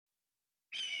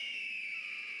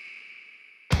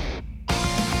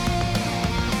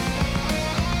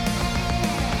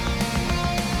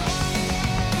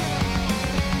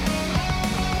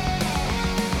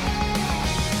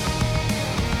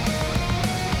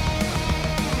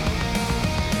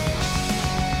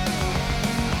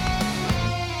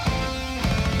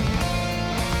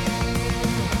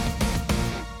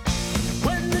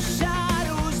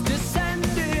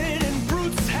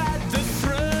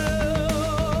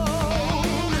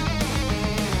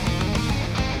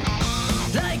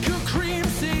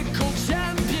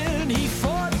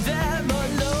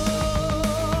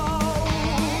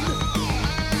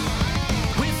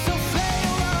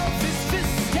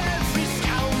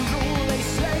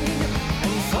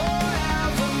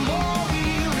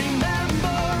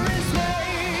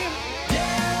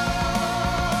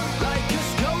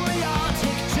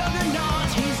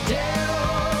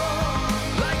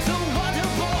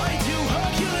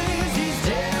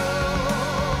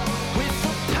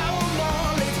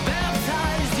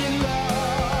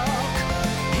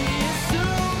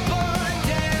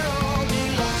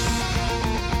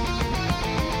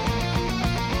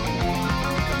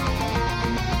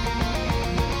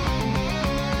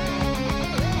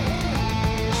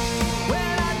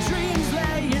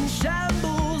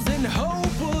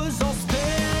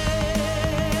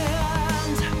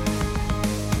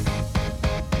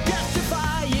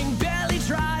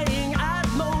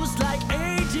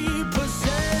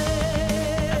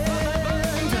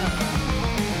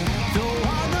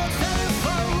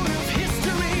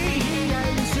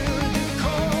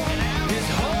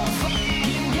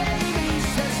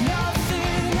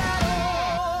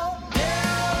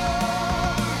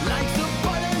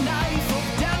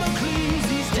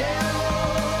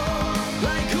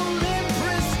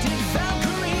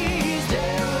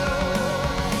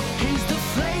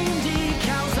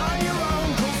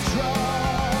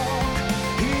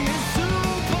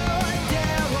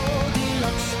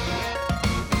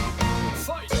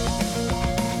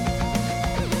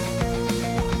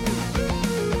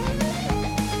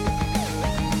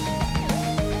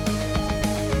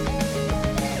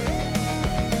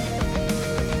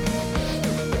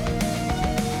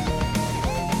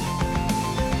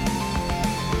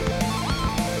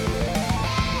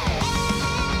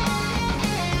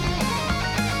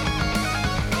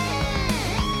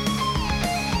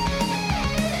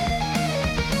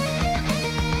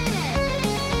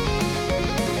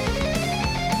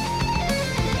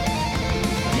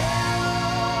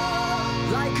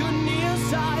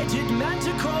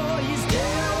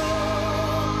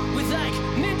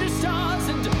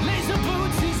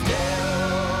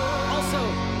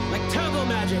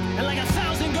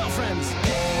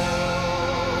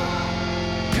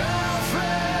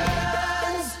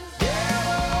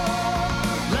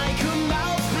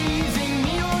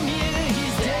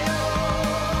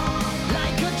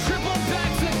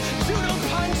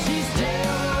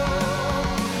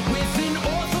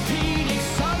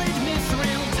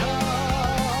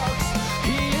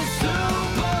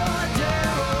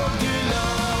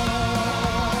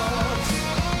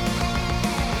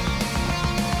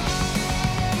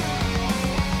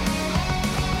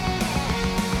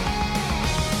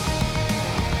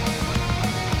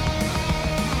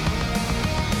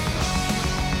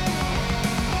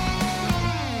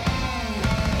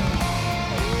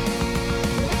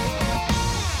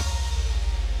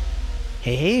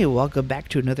Hey, welcome back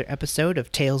to another episode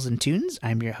of Tales and Tunes.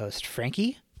 I'm your host,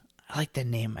 Frankie. I like that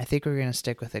name. I think we're going to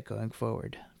stick with it going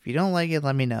forward. If you don't like it,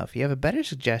 let me know. If you have a better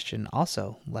suggestion,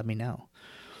 also let me know.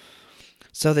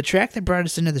 So the track that brought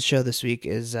us into the show this week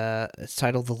is it's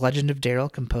titled The Legend of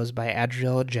Daryl, composed by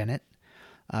Adriel Jennett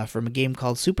from a game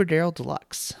called Super Daryl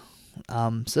Deluxe.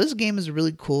 So this game is a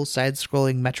really cool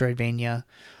side-scrolling Metroidvania,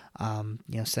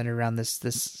 centered around this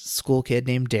school kid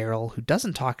named Daryl who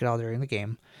doesn't talk at all during the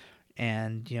game.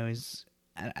 And,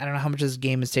 I don't know how much this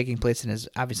game is taking place in his,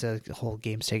 obviously the whole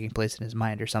game's taking place in his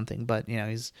mind or something, but,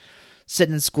 he's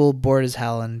sitting in school bored as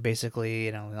hell, and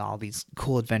basically, all these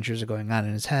cool adventures are going on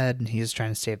in his head, and he's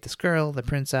trying to save this girl, the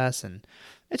princess, and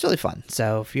it's really fun.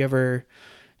 So if you ever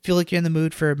feel like you're in the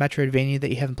mood for a Metroidvania that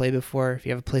you haven't played before, if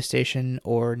you have a PlayStation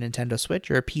or Nintendo Switch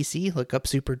or a PC, look up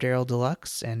Super Daryl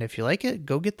Deluxe, and if you like it,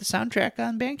 go get the soundtrack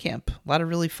on Bandcamp. A lot of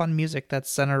really fun music that's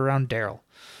centered around Daryl.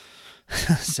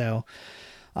 So,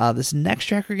 this next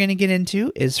track we're going to get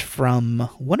into is from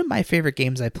one of my favorite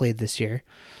games I played this year.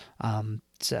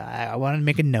 So I wanted to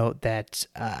make a note that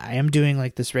I am doing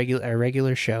like this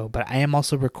regular show, but I am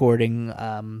also recording,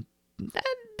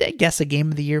 I guess, a Game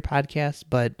of the Year podcast,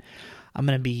 but I'm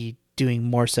going to be doing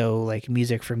more so like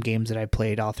music from games that I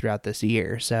played all throughout this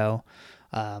year. So,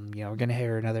 we're going to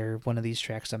hear another one of these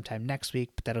tracks sometime next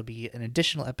week, but that'll be an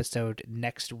additional episode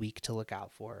next week to look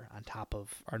out for on top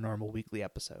of our normal weekly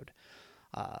episode.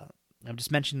 I'm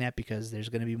just mentioning that because there's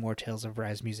going to be more Tales of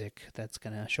Rise music that's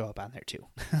going to show up on there too.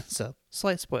 So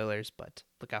slight spoilers, but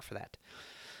look out for that.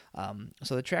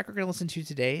 So the track we're going to listen to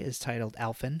today is titled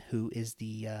Alphen, who is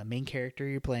the main character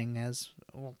you're playing as.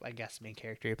 Well, I guess main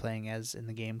character you're playing as in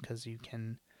the game, because you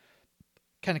can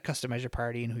kind of customize your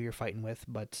party and who you're fighting with,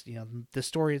 but the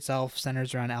story itself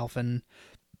centers around Alphen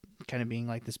kind of being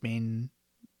like this main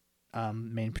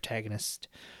protagonist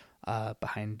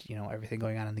behind everything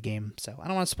going on in the game. So I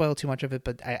don't want to spoil too much of it,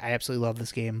 but I absolutely love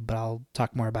this game, but I'll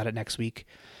talk more about it next week.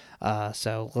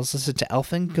 So let's listen to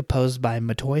Alphen, composed by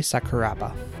Motoi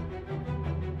Sakuraba.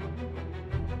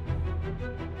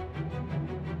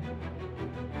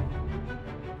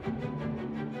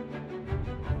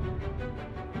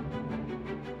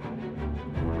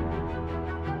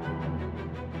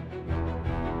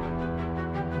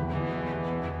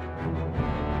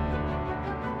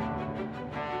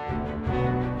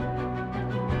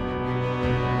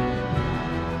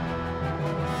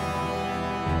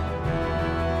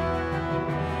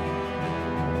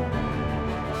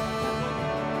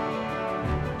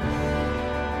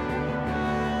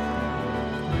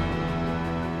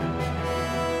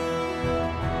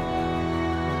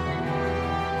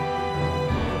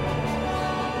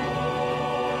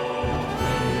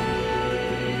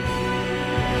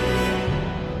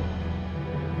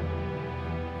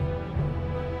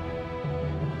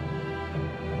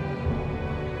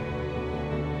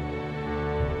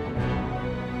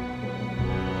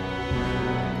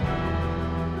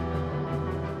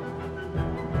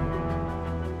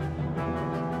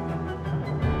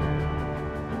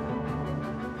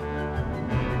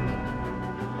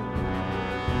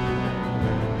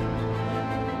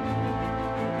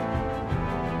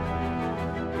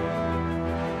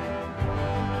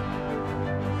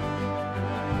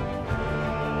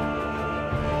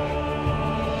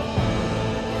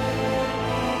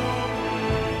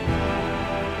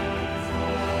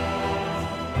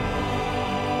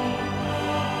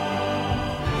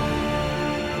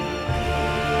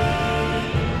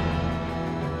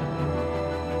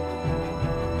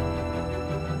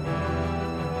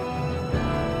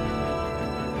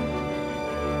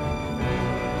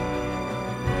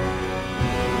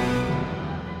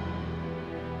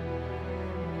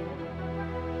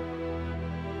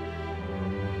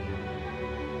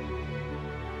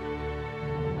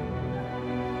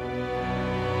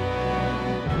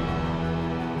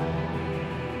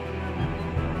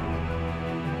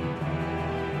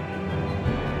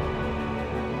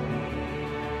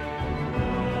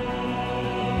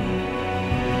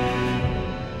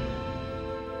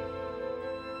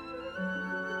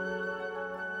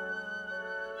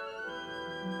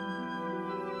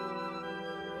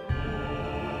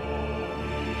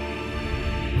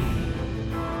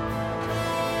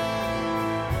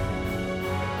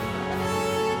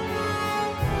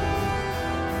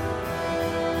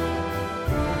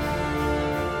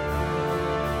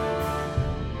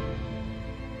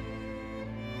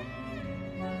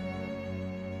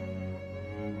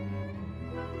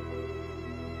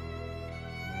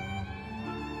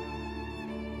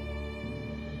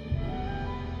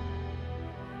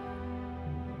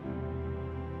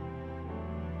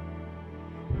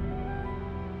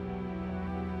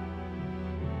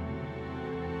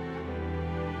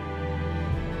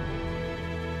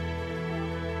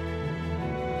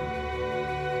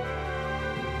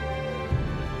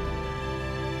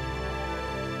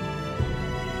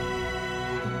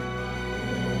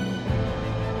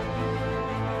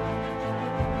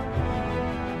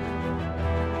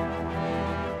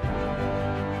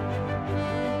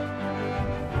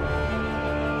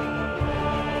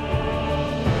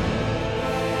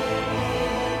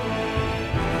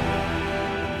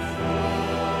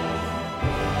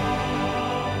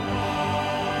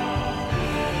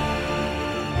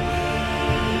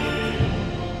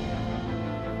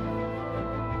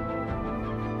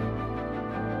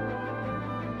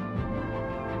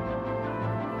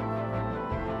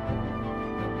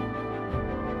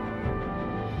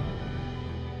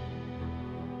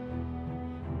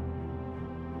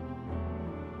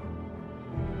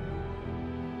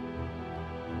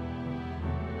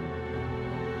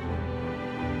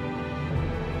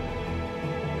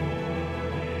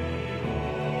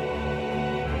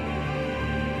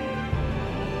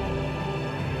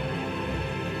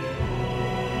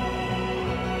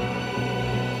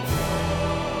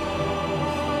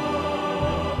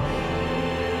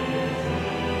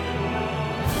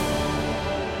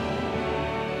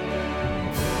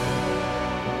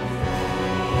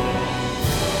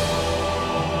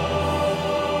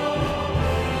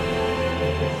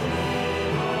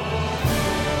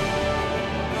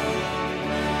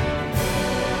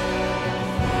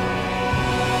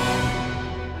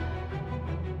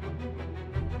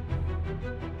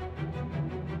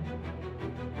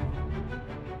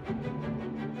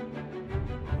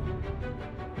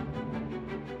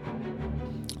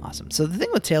 Awesome. So the thing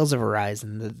with Tales of Arise,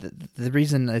 and the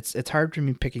reason it's hard for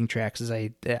me picking tracks is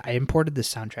I imported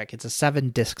this soundtrack. It's a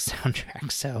 7-disc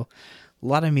soundtrack, so a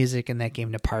lot of music in that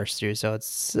game to parse through. So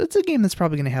it's a game that's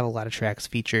probably going to have a lot of tracks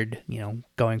featured,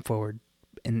 going forward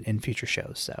in future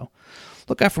shows. So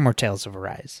look out for more Tales of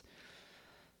Arise.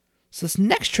 So this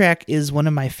next track is one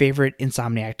of my favorite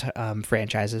Insomniac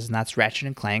franchises, and that's Ratchet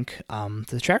and Clank.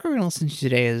 The track we're going to listen to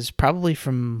today is probably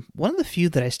from one of the few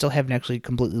that I still haven't actually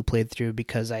completely played through,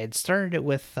 because I had started it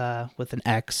with an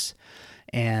ex,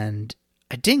 and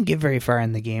I didn't get very far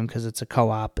in the game because it's a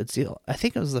co-op. I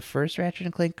think it was the first Ratchet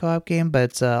and Clank co-op game, but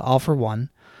it's all for one.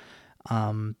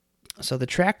 So the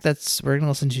track we're going to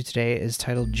listen to today is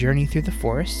titled Journey Through the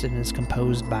Forest and is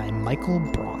composed by Michael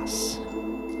Bross.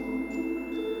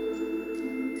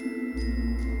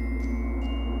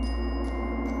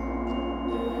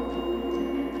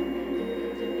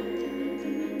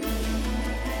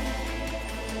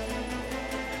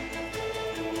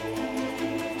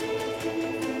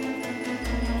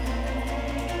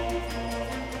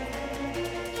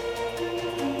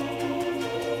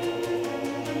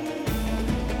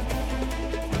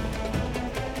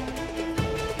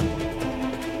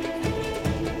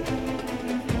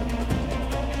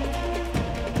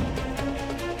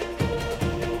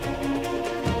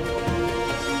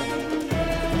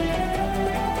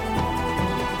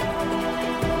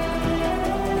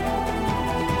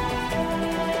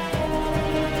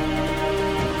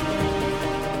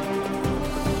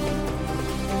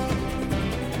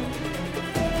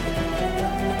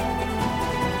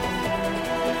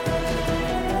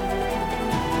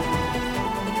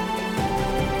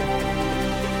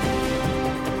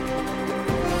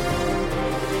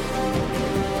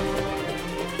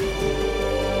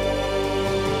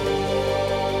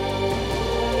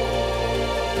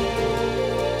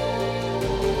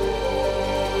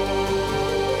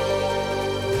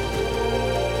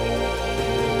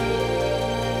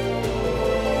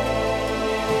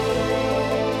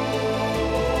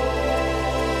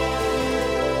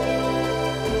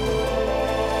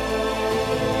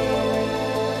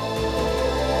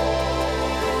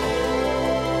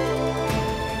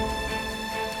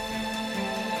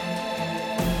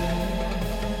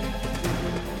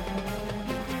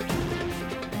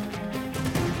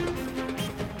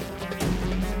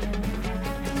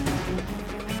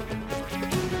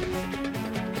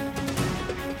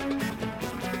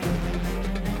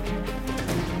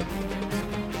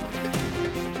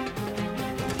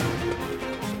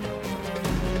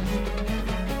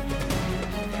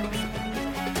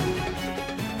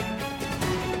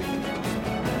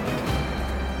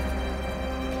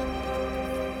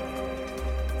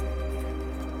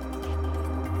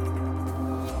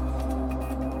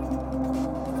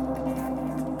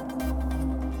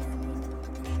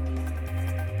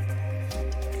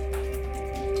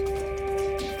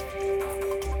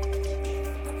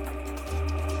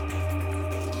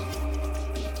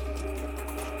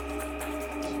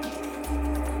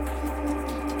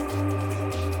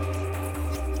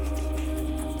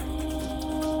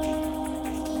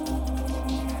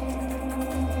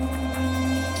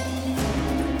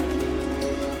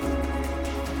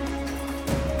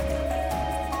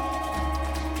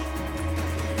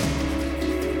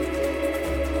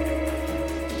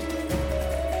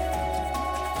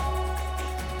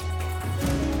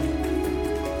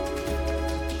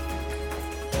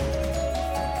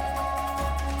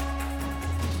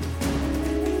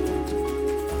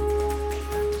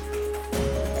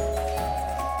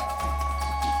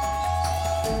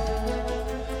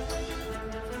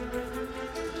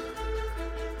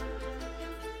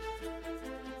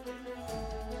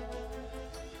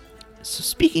 So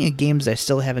speaking of games I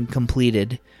still haven't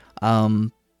completed, we're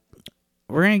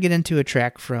going to get into a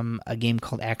track from a game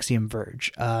called Axiom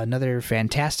Verge. Another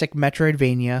fantastic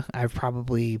Metroidvania. I've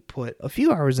probably put a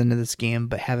few hours into this game,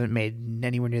 but haven't made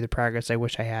anywhere near the progress I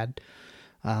wish I had.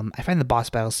 I find the boss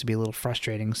battles to be a little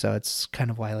frustrating, so it's kind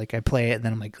of why I play it, and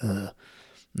then I'm like, ugh.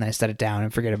 And I set it down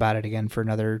and forget about it again for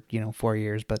another, 4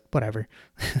 years, but whatever.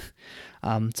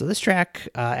 So this track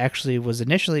actually was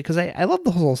initially, because I love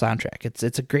the whole soundtrack.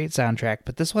 It's a great soundtrack,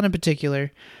 but this one in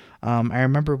particular, I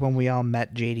remember when we all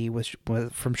met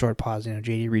JD from Short Pause.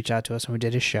 JD reached out to us and we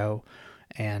did a show,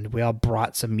 and we all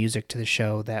brought some music to the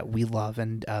show that we love.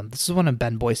 And this is one of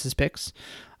Ben Boyce's picks.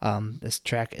 This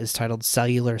track is titled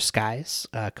Cellular Skies,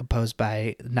 composed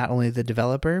by not only the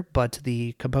developer, but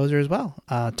the composer as well,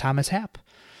 Thomas Happ.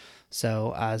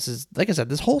 So this is, like I said,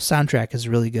 this whole soundtrack is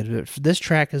really good. This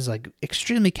track is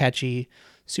extremely catchy,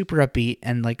 super upbeat,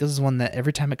 and this is one that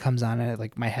every time it comes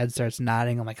on, my head starts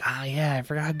nodding. I'm like, yeah, I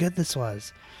forgot how good this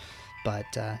was.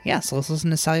 But yeah, so let's listen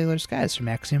to Cellular Skies from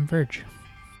Axiom Verge.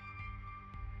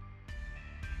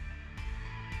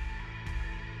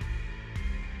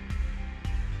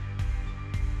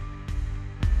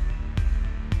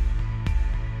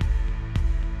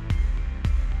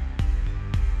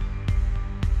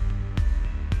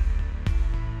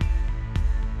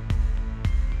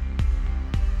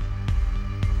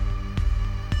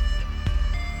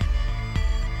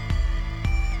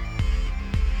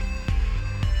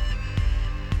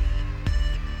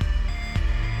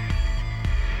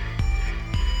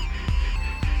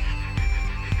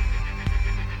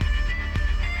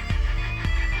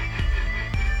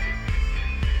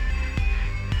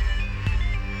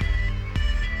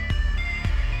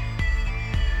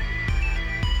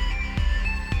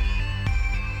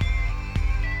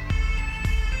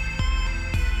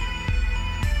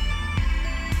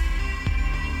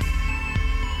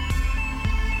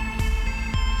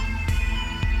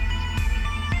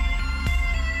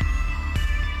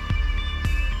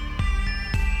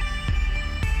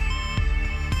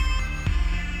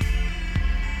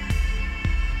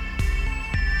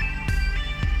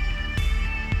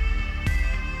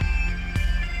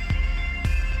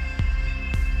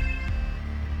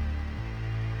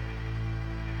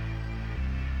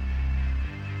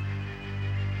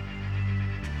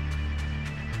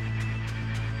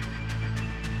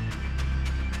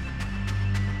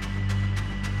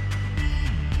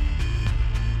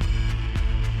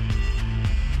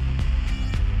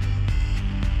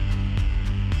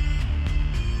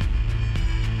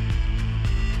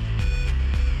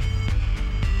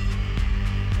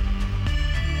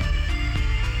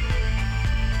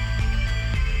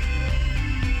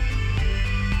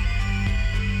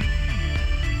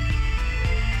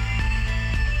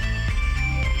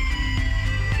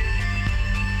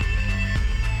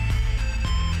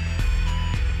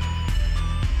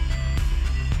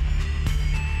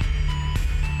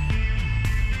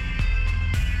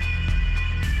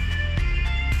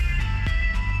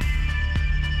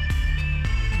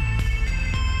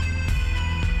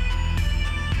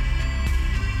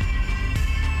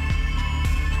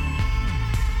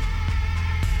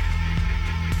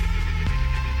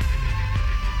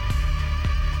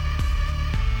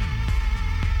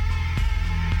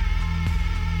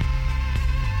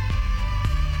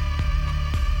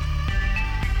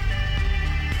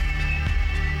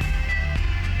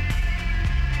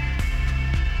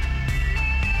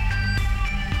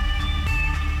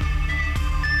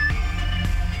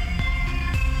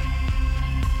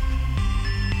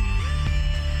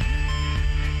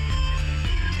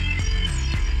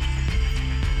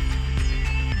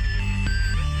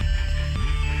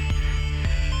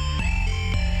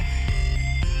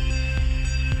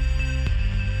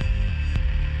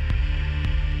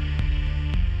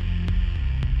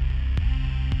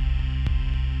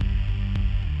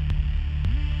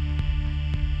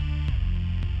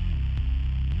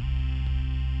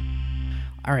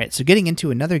 All right, so getting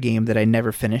into another game that I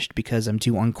never finished because I'm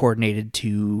too uncoordinated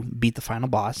to beat the final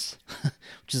boss,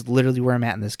 which is literally where I'm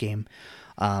at in this game.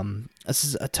 This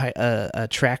is a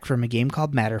track from a game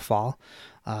called Matterfall,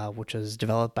 which was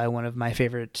developed by one of my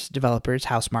favorite developers,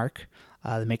 Housemarque.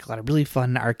 They make a lot of really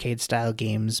fun arcade-style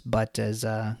games, but as,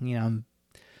 I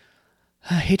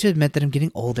hate to admit that I'm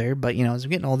getting older, but, as I'm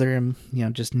getting older, I'm,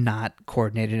 just not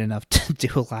coordinated enough to do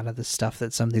a lot of the stuff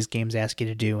that some of these games ask you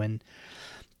to do, and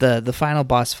the final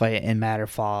boss fight in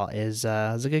Matterfall is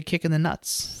a good kick in the nuts.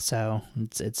 So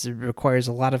it requires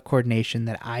a lot of coordination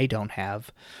that I don't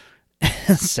have.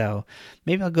 So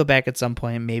maybe I'll go back at some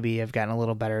point. Maybe I've gotten a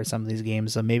little better at some of these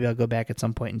games, so maybe I'll go back at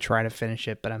some point and try to finish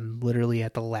it. But I'm literally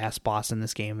at the last boss in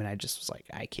this game, and I just was like,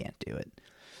 I can't do it.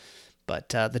 But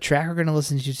the track we're going to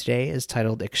listen to today is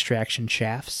titled Extraction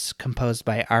Shafts, composed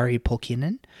by Ari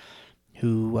Pulkkinen,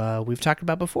 who we've talked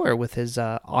about before with his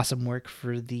awesome work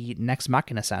for the Nex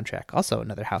Machina soundtrack, also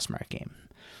another Housemarque game.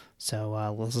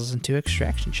 So let's listen to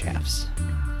Extraction Shafts.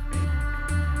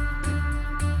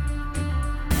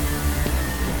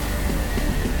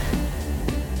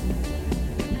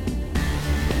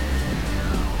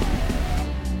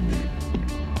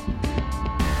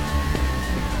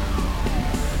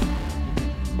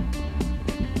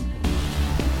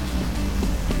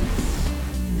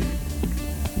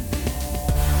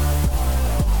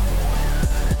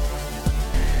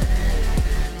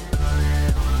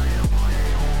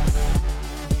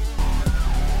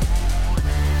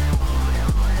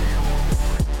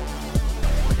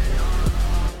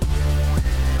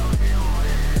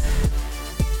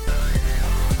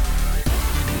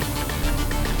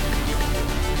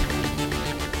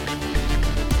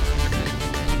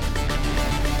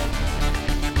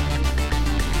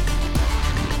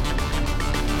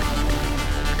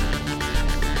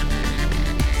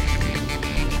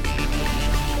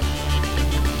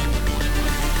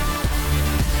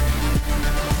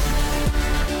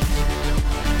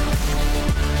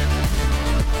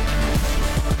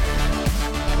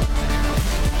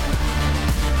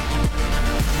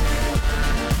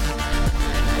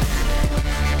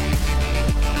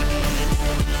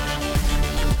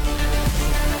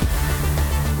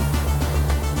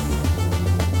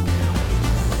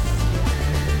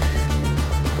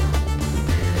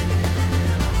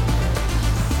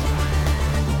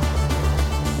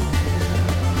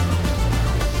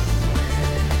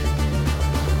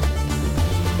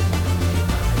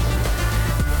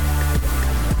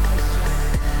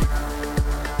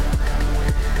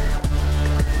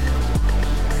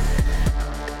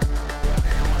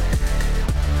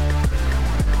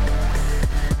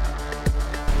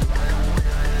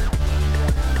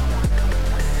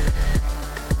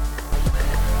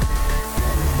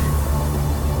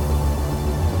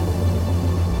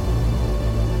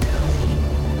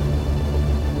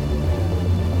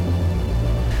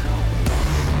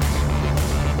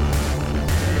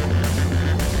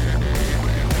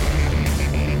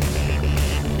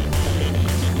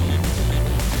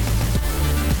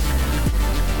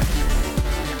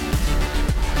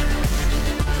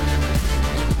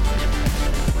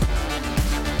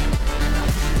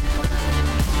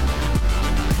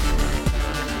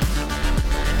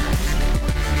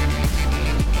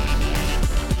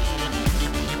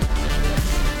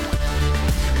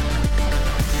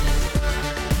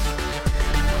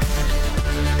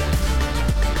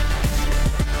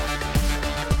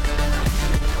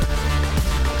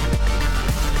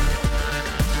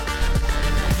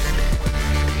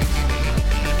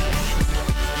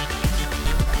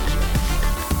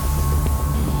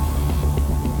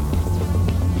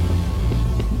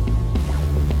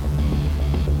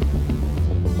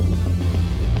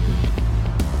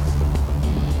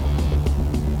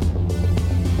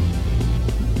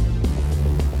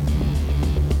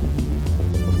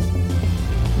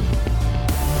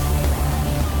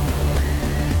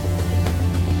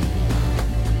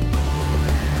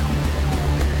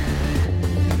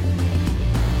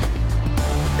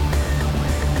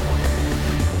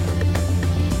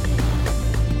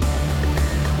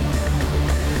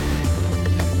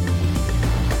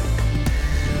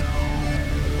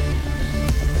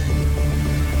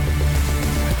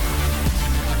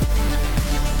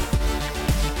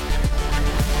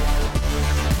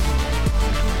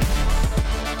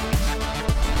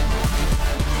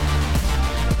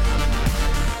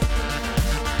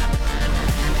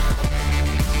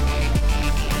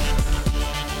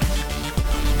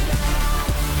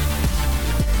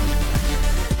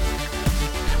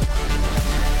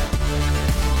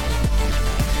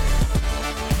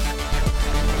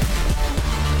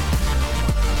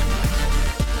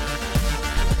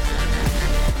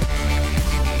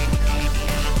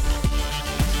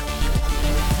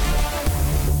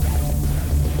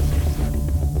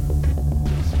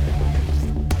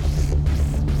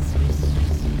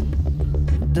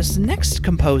 this next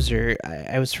composer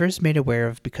I was first made aware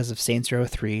of because of Saints Row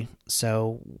 3.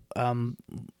 So,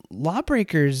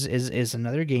 Lawbreakers is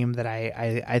another game that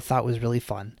I thought was really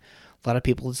fun. A lot of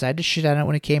people decided to shit on it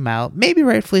when it came out. Maybe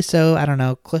rightfully so. I don't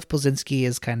know. Cliff Bleszinski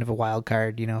is kind of a wild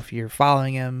card. You know, if you're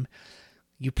following him,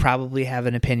 you probably have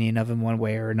an opinion of him one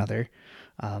way or another.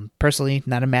 Personally,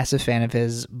 not a massive fan of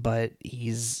his, but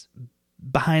he's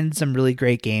behind some really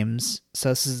great games. So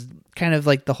this is kind of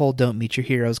like the whole don't meet your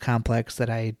heroes complex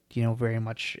that I, very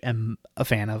much am a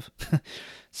fan of.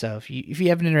 So if you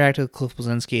haven't interacted with Cliff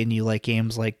Bleszinski and you like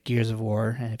games like Gears of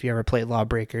War, and if you ever played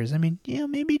Lawbreakers,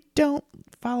 maybe don't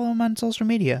follow him on social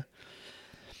media.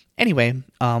 Anyway,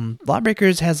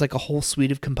 Lawbreakers has like a whole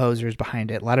suite of composers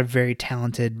behind it. A lot of very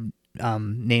talented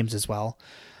names as well.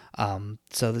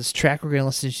 So this track we're going to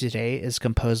listen to today is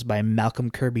composed by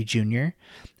Malcolm Kirby Jr.,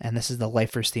 and this is the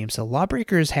Lifers theme. So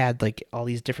Lawbreakers had like all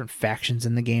these different factions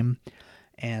in the game,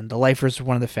 and the Lifers were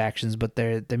one of the factions, but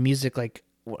the music, like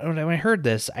when I heard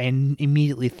this, I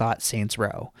immediately thought Saints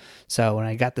Row. So when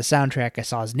I got the soundtrack, I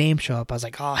saw his name show up. I was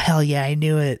like, oh hell yeah, I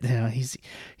knew it.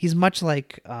 He's much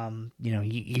like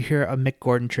you hear a Mick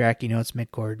Gordon track, it's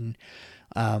Mick Gordon.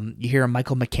 You hear a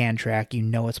Michael McCann track,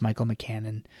 it's Michael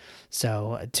McCann.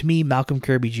 So to me, Malcolm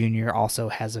Kirby Jr. also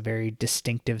has a very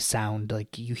distinctive sound.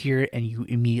 Like you hear it and you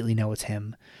immediately know it's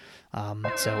him.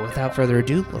 So without further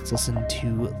ado, let's listen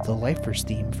to the Lifers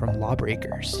theme from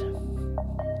Lawbreakers.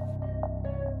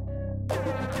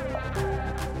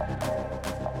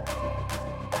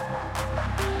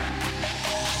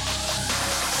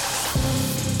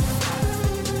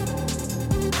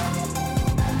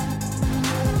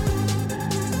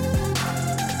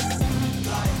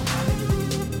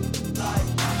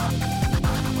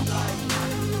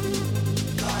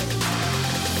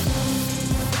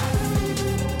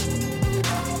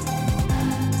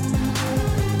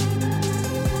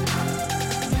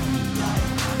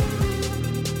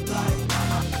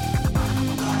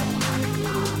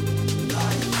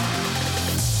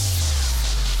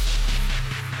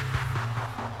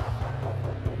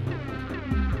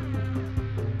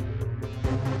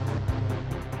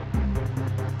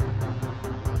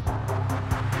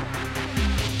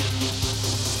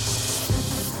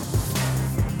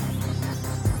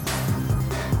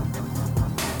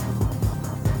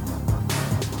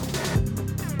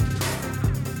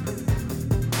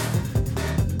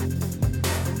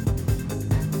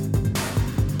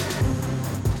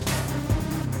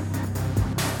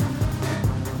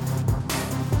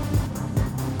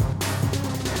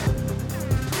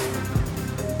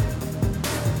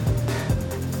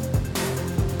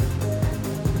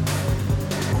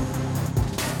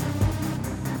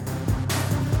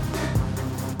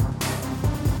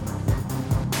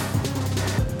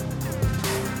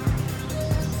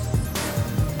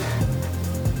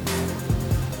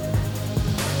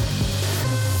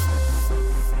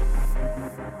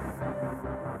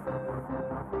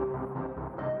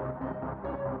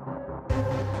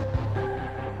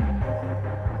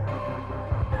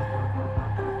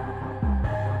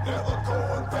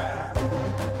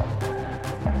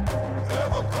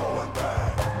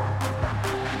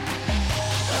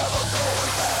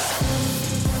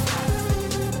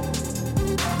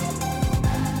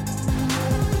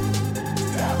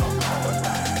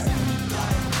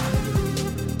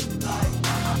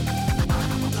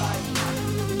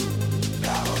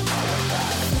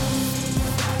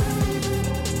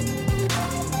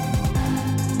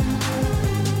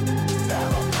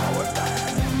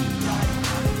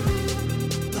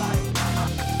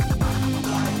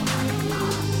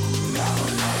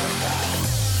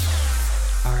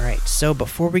 So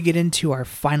before we get into our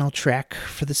final track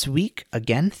for this week,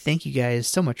 again, thank you guys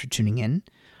so much for tuning in.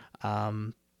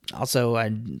 Also,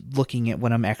 I'm looking at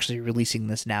when I'm actually releasing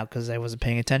this now because I wasn't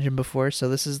paying attention before. So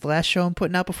this is the last show I'm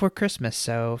putting out before Christmas.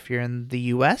 So if you're in the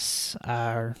U.S.,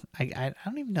 I don't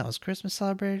even know. Is Christmas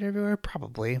celebrated everywhere?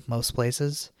 Probably. Most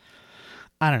places.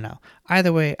 I don't know.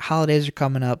 Either way, holidays are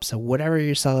coming up, so whatever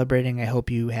you're celebrating, I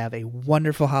hope you have a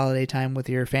wonderful holiday time with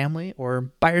your family or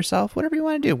by yourself, whatever you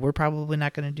want to do. We're probably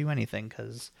not going to do anything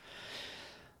because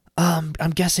I'm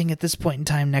guessing at this point in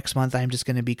time next month, I'm just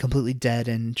going to be completely dead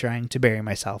and trying to bury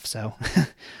myself. So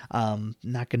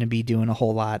not going to be doing a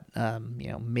whole lot.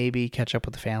 Maybe catch up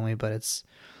with the family, but it's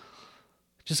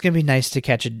just going to be nice to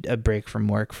catch a break from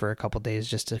work for a couple days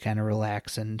just to kind of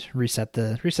relax and reset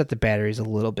the batteries a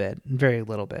little bit, very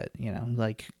little bit,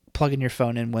 like plugging your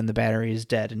phone in when the battery is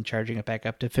dead and charging it back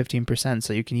up to 15%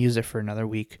 so you can use it for another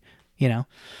week. That's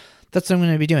what I'm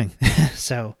going to be doing.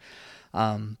 So,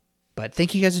 but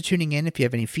thank you guys for tuning in. If you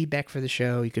have any feedback for the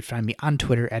show, you could find me on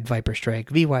Twitter at Viperstrike,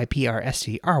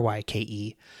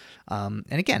 VYPRSTRYKE. And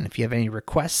again, if you have any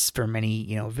requests from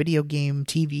any, video game,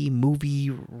 TV, movie,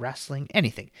 wrestling,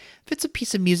 anything, if it's a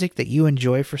piece of music that you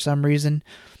enjoy for some reason,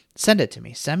 send it to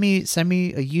me. Send me a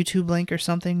YouTube link or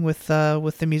something with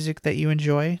the music that you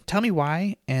enjoy. Tell me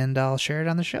why, and I'll share it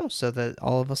on the show so that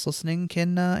all of us listening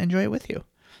can enjoy it with you.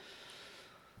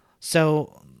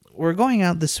 So we're going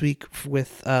out this week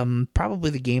with probably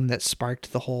the game that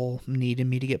sparked the whole need in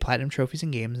me to get platinum trophies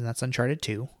in games, and that's Uncharted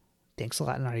 2. Thanks a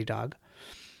lot, Naughty Dog.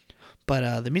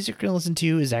 But the music we're going to listen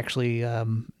to is actually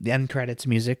the end credits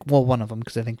music. Well, one of them,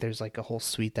 because I think there's like a whole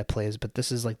suite that plays, but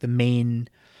this is like the main.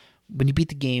 When you beat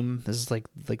the game, this is like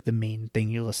the main thing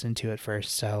you listen to at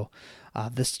first. So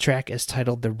this track is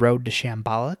titled The Road to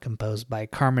Shambhala, composed by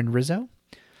Carmen Rizzo.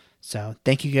 So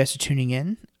thank you guys for tuning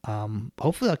in.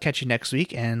 Hopefully I'll catch you next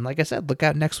week. And like I said, look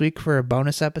out next week for a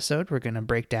bonus episode. We're going to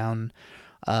break down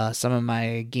some of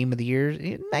my Game of the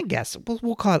Year. I guess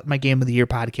we'll call it my Game of the Year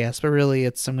podcast. But really,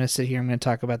 I'm going to sit here. I'm going to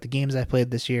talk about the games I played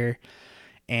this year.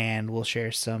 And we'll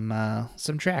share some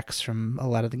tracks from a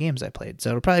lot of the games I played.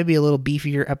 So it'll probably be a little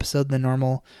beefier episode than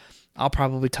normal. I'll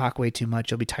probably talk way too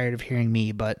much. You'll be tired of hearing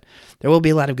me, but there will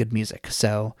be a lot of good music.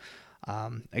 So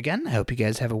again, I hope you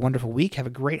guys have a wonderful week. Have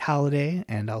a great holiday,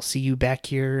 and I'll see you back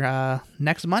here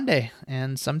next Monday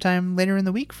and sometime later in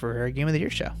the week for our Game of the Year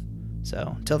show.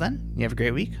 So until then, you have a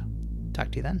great week.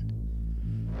 Talk to you then.